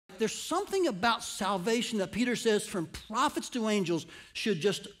there's something about salvation that Peter says from prophets to angels should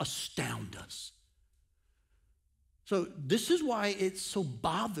just astound us. So this is why it's so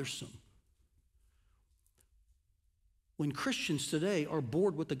bothersome when Christians today are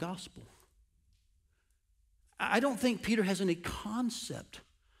bored with the gospel. I don't think Peter has any concept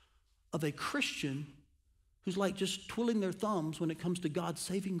of a Christian who's like just twiddling their thumbs when it comes to God's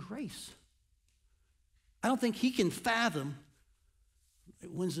saving grace. I don't think he can fathom,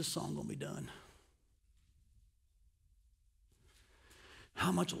 when's this song going to be done?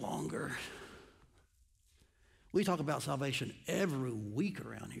 How much longer? We talk about salvation every week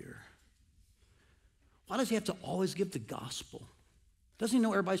around here. Why does he have to always give the gospel? Doesn't he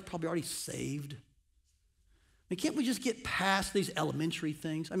know everybody's probably already saved? I mean, can't we just get past these elementary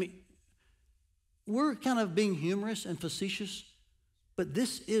things? I mean, we're kind of being humorous and facetious, but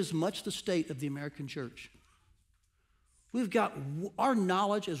this is much the state of the American church. We've got, our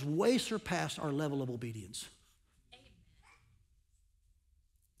knowledge has way surpassed our level of obedience. Amen.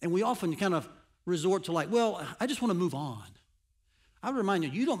 And we often kind of resort to like, well, I just want to move on. I would remind you,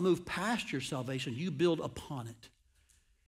 you don't move past your salvation, you build upon it.